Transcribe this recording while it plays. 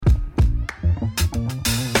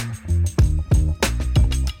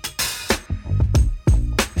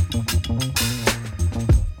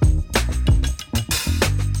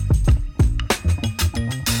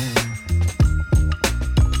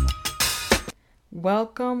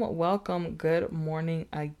Welcome. Good morning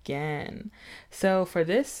again. So, for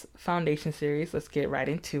this foundation series, let's get right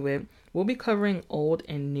into it. We'll be covering Old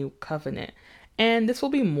and New Covenant. And this will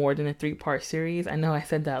be more than a three-part series. I know I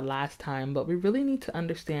said that last time, but we really need to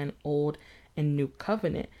understand Old and New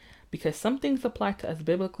Covenant because some things apply to us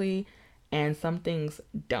biblically and some things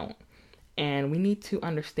don't. And we need to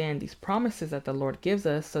understand these promises that the Lord gives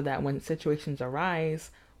us so that when situations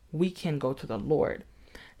arise, we can go to the Lord.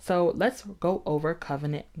 So let's go over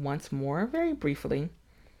covenant once more, very briefly.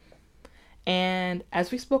 And as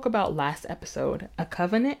we spoke about last episode, a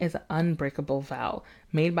covenant is an unbreakable vow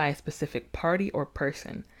made by a specific party or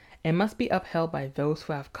person. It must be upheld by those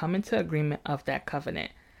who have come into agreement of that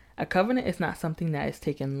covenant. A covenant is not something that is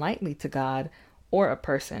taken lightly to God or a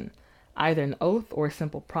person, either an oath or a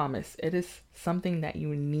simple promise. It is something that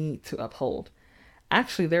you need to uphold.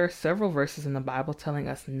 Actually, there are several verses in the Bible telling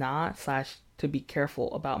us not slash to be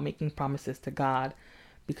careful about making promises to God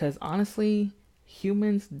because honestly,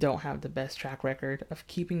 humans don't have the best track record of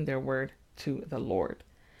keeping their word to the Lord.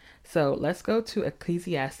 So let's go to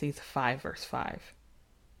Ecclesiastes 5 verse 5.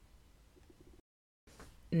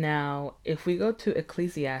 Now, if we go to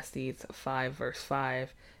Ecclesiastes 5 verse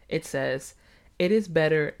 5, it says, "It is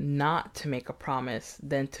better not to make a promise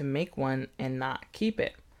than to make one and not keep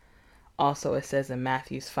it." Also, it says in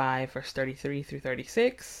Matthew 5 verse 33 through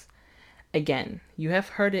 36, "Again, you have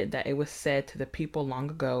heard it that it was said to the people long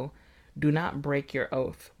ago, 'Do not break your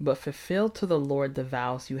oath, but fulfill to the Lord the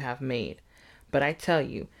vows you have made.' But I tell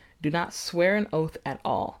you, do not swear an oath at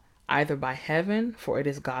all, either by heaven, for it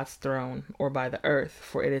is God's throne, or by the earth,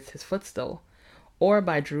 for it is his footstool, or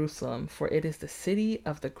by Jerusalem, for it is the city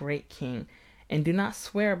of the great king. And do not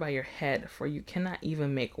swear by your head, for you cannot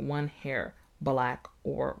even make one hair black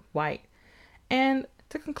or white." And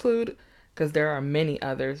to conclude, because there are many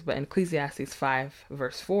others, but in Ecclesiastes 5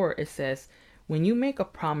 verse 4, it says, "When you make a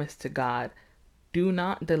promise to God, do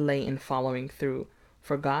not delay in following through,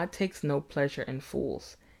 for God takes no pleasure in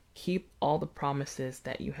fools. Keep all the promises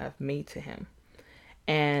that you have made to him."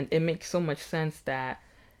 And it makes so much sense that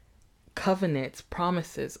covenants,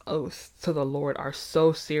 promises, oaths to the Lord are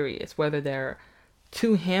so serious, whether they're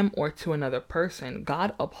to him or to another person.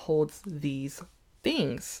 God upholds these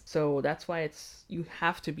things. So that's why you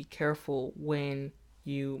have to be careful when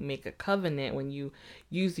you make a covenant, when you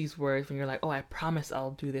use these words, when you're like, "Oh, I promise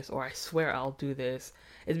I'll do this," or "I swear I'll do this."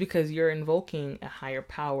 It's because you're invoking a higher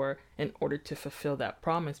power in order to fulfill that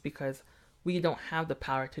promise, because we don't have the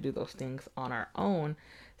power to do those things on our own.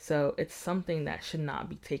 So it's something that should not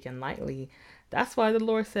be taken lightly. That's why the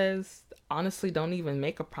Lord says, honestly, don't even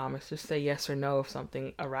make a promise. Just say yes or no if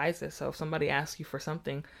something arises. So if somebody asks you for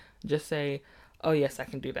something, just say, "Oh, yes, I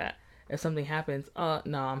can do that." If something happens, no,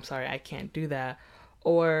 I'm sorry, I can't do that."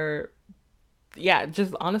 Or, yeah,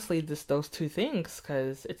 just honestly, just those two things,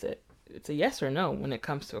 because it's a yes or no when it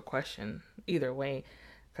comes to a question. Either way,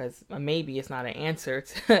 because a maybe is not an answer.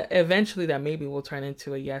 Eventually, that maybe will turn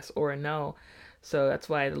into a yes or a no. So that's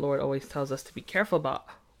why the Lord always tells us to be careful about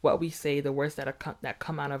what we say, the words that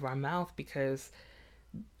come out of our mouth, because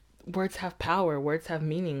words have power, words have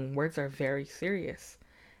meaning, words are very serious.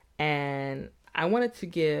 And I wanted to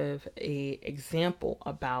give a example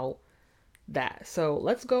about that. So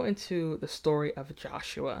let's go into the story of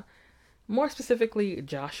Joshua, more specifically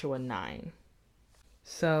Joshua 9.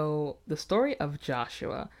 So the story of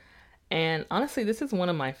Joshua, and honestly, this is one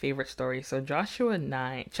of my favorite stories. So Joshua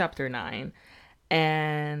 9, chapter 9,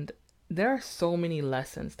 and there are so many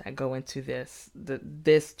lessons that go into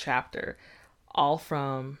this chapter, all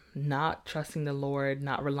from not trusting the Lord,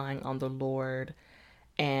 not relying on the Lord.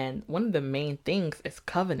 And one of the main things is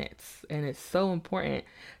covenants, and it's so important.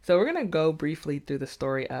 So we're going to go briefly through the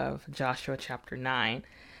story of Joshua chapter 9.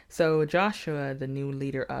 So Joshua, the new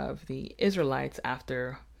leader of the Israelites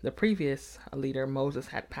after the previous leader, Moses,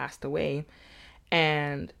 had passed away,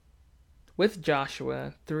 and with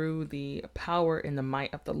Joshua, through the power and the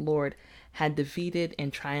might of the Lord, had defeated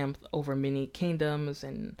and triumphed over many kingdoms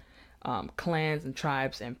and clans and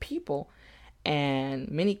tribes and people. And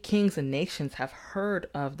many kings and nations have heard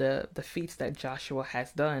of the feats that Joshua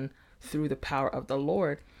has done through the power of the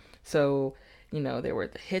Lord. So, there were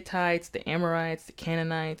the Hittites, the Amorites, the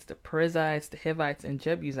Canaanites, the Perizzites, the Hivites, and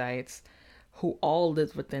Jebusites, who all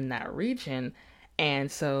lived within that region.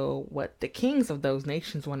 And so what the kings of those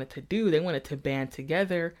nations wanted to do, they wanted to band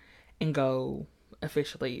together and go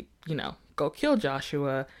officially, go kill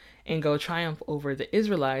Joshua and go triumph over the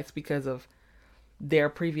Israelites because of their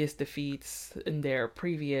previous defeats and their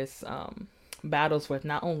previous battles with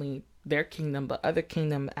not only their kingdom, but other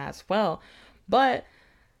kingdom as well. But,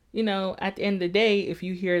 at the end of the day, if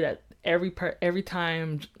you hear that every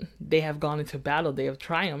time they have gone into battle, they have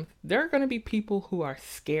triumphed, there are going to be people who are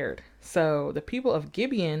scared. So the people of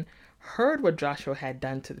Gibeon heard what Joshua had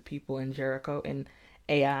done to the people in Jericho and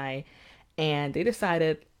Ai, and they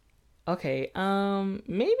decided, okay,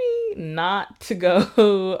 maybe not to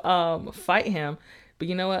go fight him, but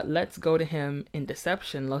you know what? Let's go to him in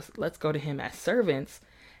deception. Let's go to him as servants,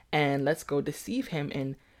 and let's go deceive him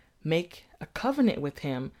and make a covenant with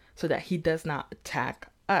him so that he does not attack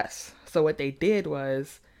us. So what they did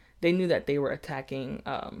was they knew that they were attacking,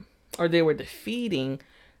 or they were defeating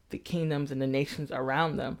the kingdoms and the nations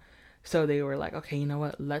around them. So they were like, okay, you know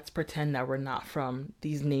what? Let's pretend that we're not from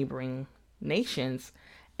these neighboring nations,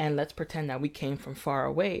 and let's pretend that we came from far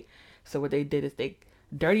away. So what they did is they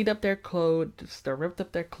dirtied up their clothes, they ripped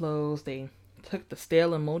up their clothes, they took the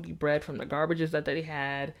stale and moldy bread from the garbages that they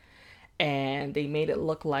had, and they made it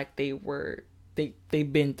look like they've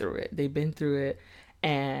been through it. They've been through it.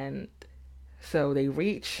 And so they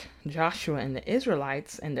reached Joshua and the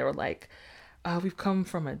Israelites, and they were like, we've come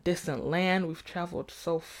from a distant land. We've traveled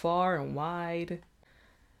so far and wide.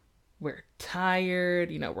 We're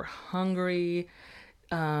tired. We're hungry.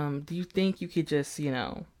 Do you think you could just,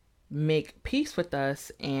 make peace with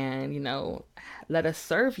us and, let us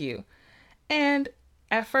serve you? And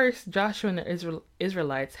at first, Joshua and the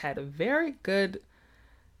Israelites had a very good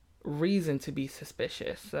reason to be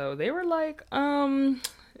suspicious. So they were like,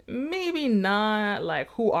 maybe not. Like,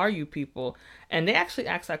 who are you people? And they actually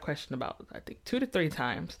asked that question about, I think, 2 to 3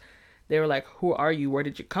 times. They were like, who are you? Where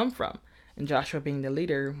did you come from? And Joshua, being the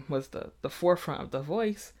leader, was the forefront of the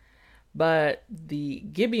voice. But the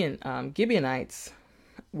Gibeonites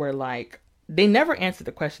were like, they never answered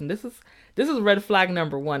the question. This is red flag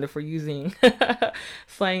number 1 if we're using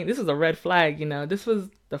slang. This is a red flag. This was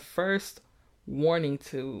the first warning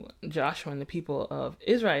to Joshua and the people of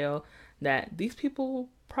Israel that these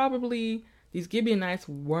Gibeonites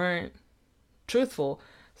weren't truthful.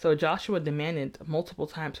 So Joshua demanded multiple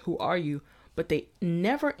times, who are you? But they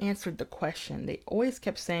never answered the question. They always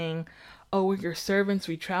kept saying, oh, we're your servants.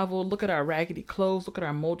 We traveled. Look at our raggedy clothes. Look at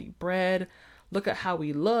our moldy bread. Look at how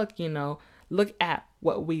we look, Look at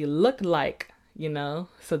what we look like,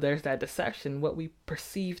 So there's that deception, what we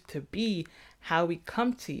perceive to be, how we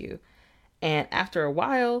come to you. And after a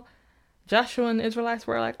while, Joshua and the Israelites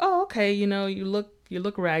were like, oh, okay, you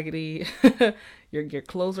look raggedy. Your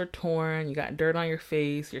clothes are torn. You got dirt on your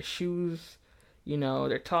face. Your shoes,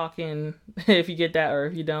 they're talking. If you get that, or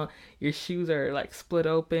if you don't, your shoes are like split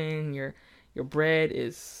open. Your bread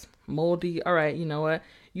is moldy. All right, you know what?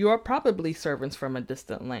 You are probably servants from a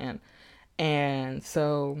distant land. And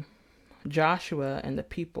so Joshua and the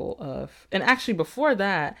people and actually before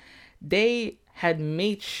that, they had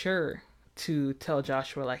made sure to tell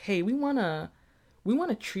Joshua, like, hey, we want a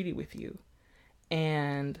treaty with you.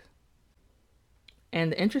 And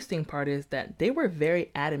the interesting part is that they were very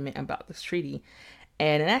adamant about this treaty.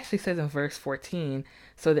 And it actually says in verse 14,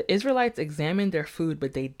 so the Israelites examined their food,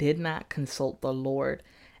 but they did not consult the Lord.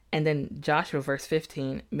 And then Joshua, verse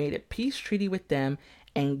 15, made a peace treaty with them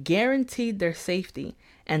and guaranteed their safety.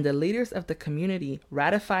 And the leaders of the community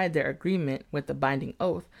ratified their agreement with the binding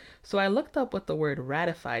oath. So I looked up what the word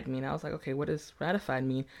ratified mean. I was like, okay, what does ratified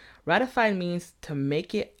mean? Ratified means to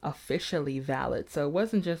make it officially valid. So it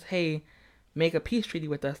wasn't just, hey, make a peace treaty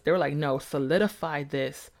with us. They were like, no, solidify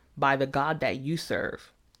this by the God that you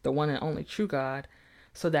serve, the one and only true God,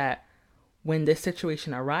 so that when this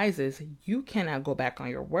situation arises, you cannot go back on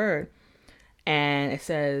your word. And it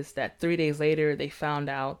says that 3 days later, they found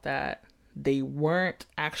out that they weren't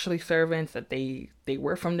actually servants, that they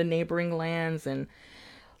were from the neighboring lands. And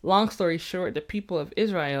long story short, the people of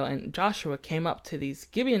Israel and Joshua came up to these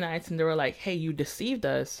Gibeonites and they were like, hey, you deceived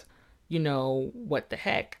us, what the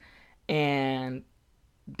heck? And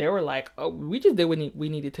they were like, oh, we just did what we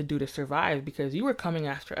needed to do to survive because you were coming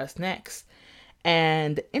after us next.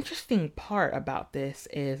 And the interesting part about this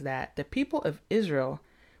is that the people of Israel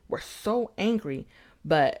were so angry,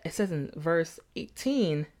 but it says in verse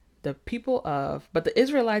 18, but the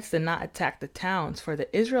Israelites did not attack the towns, for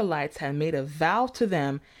the Israelites had made a vow to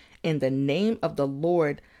them in the name of the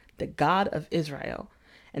Lord, the God of Israel.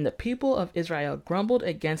 And the people of Israel grumbled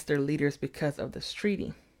against their leaders because of this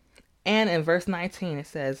treaty. And in verse 19 it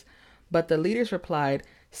says, but the leaders replied,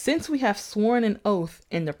 since we have sworn an oath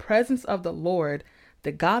in the presence of the Lord,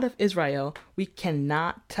 the God of Israel, we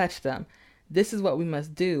cannot touch them. This is what we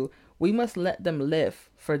must do. We must let them live,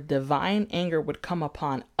 for divine anger would come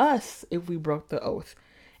upon us if we broke the oath.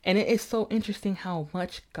 And it is so interesting how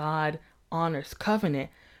much God honors covenant,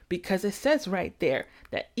 because it says right there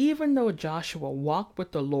that even though Joshua walked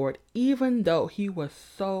with the Lord, even though he was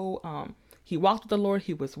He walked with the Lord.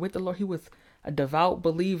 He was with the Lord. He was a devout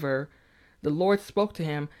believer. The Lord spoke to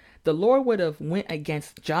him. The Lord would have went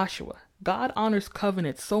against Joshua. God honors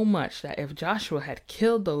covenants so much that if Joshua had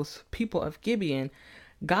killed those people of Gibeon,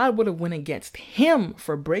 God would have went against him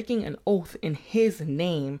for breaking an oath in his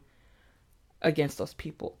name against those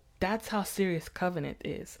people. That's how serious covenant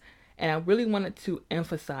is. And I really wanted to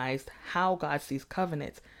emphasize how God sees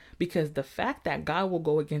covenants, because the fact that God will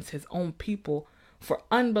go against his own people for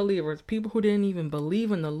unbelievers, people who didn't even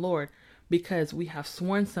believe in the Lord, because we have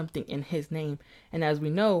sworn something in his name. And as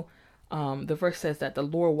we know, the verse says that the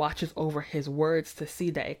Lord watches over his words to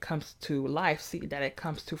see that it comes to life, see that it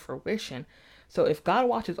comes to fruition. So if God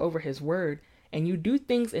watches over his word and you do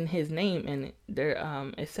things in his name, and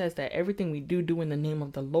there it says that everything we do in the name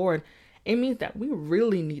of the Lord, it means that we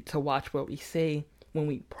really need to watch what we say when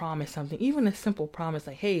we promise something. Even a simple promise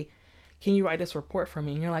like, hey, can you write this report for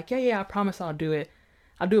me? And you're like, yeah, I promise I'll do it.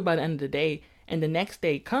 I'll do it by the end of the day. And the next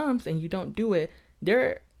day comes and you don't do it.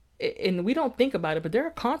 And we don't think about it, but there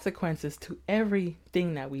are consequences to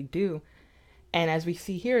everything that we do. And as we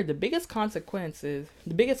see here, the biggest consequence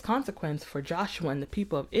for Joshua and the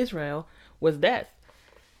people of Israel was death.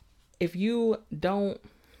 If you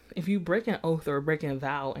break an oath or break a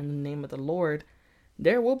vow in the name of the Lord,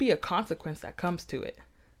 there will be a consequence that comes to it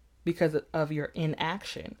because of your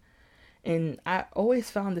inaction. And I always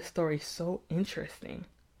found this story so interesting,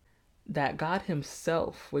 that God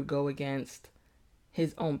himself would go against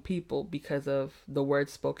his own people because of the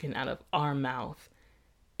words spoken out of our mouth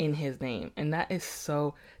in his name. And that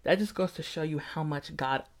just goes to show you how much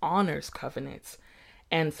God honors covenants.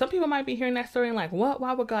 And some people might be hearing that story and like, what?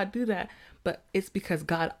 Why would God do that? But it's because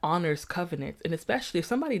God honors covenants. And especially if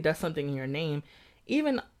somebody does something in your name,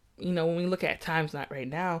 even, when we look at times not right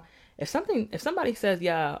now, if somebody says,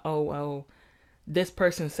 yeah, this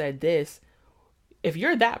person said this, if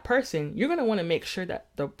you're that person, you're going to want to make sure that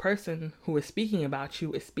the person who is speaking about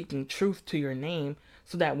you is speaking truth to your name,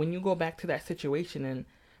 so that when you go back to that situation and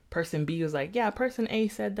person B was like, yeah, person A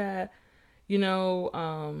said that,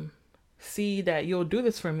 see that you'll do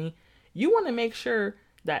this for me, you want to make sure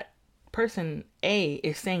that person A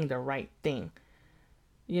is saying the right thing.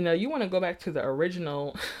 You want to go back to the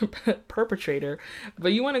original perpetrator,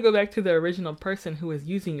 but you want to go back to the original person who is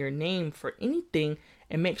using your name for anything,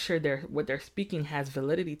 and make sure what they're speaking has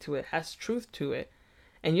validity to it, has truth to it.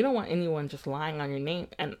 And you don't want anyone just lying on your name.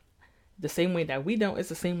 And the same way that we don't, it's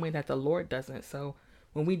the same way that the Lord doesn't. So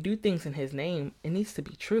when we do things in his name, it needs to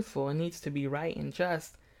be truthful. It needs to be right and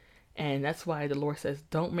just. And that's why the Lord says,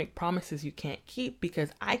 don't make promises you can't keep, because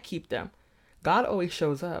I keep them. God always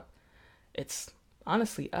shows up. It's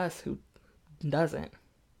honestly us who doesn't.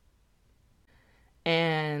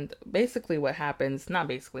 And what happens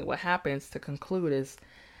to conclude is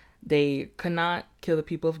they could not kill the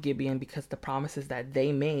people of Gibeon because the promises that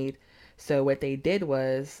they made. So what they did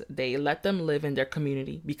was they let them live in their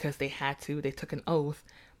community because they had to. They took an oath,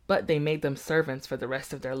 but they made them servants for the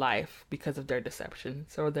rest of their life because of their deception.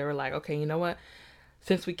 So they were like, okay, you know what?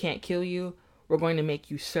 Since we can't kill you, we're going to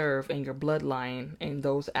make you serve in your bloodline and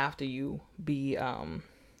those after you be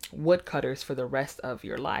woodcutters for the rest of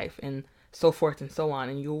your life, and so forth and so on,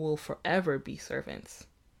 and you will forever be servants.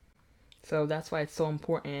 So that's why it's so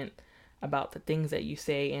important about the things that you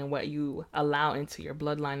say and what you allow into your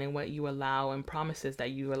bloodline and what you allow and promises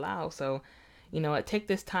that you allow. So, take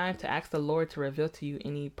this time to ask the Lord to reveal to you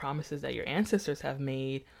any promises that your ancestors have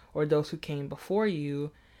made or those who came before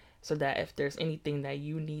you, so that if there's anything that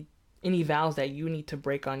you need, any vows that you need to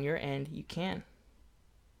break on your end, you can.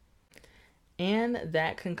 And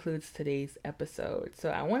that concludes today's episode. So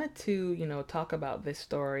I wanted to, talk about this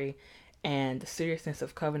story and the seriousness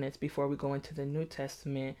of covenants before we go into the New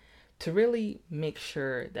Testament, to really make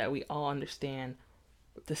sure that we all understand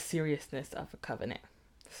the seriousness of a covenant.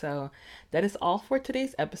 So that is all for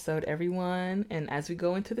today's episode, everyone. And as we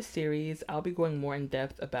go into the series, I'll be going more in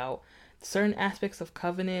depth about certain aspects of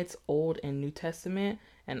covenants, Old and New Testament,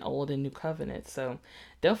 and Old and New Covenants. So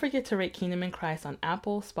don't forget to rate Kingdom in Christ on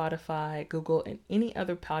Apple, Spotify, Google, and any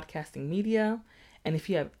other podcasting media. And if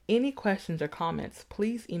you have any questions or comments,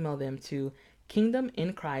 please email them to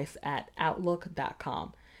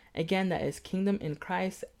kingdominchrist@outlook.com. Again, that is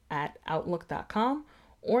kingdominchrist@outlook.com,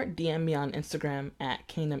 or DM me on Instagram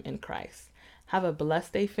 @kingdominchrist. Have a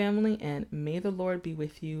blessed day, family, and may the Lord be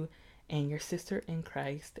with you. And your sister in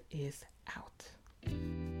Christ is out.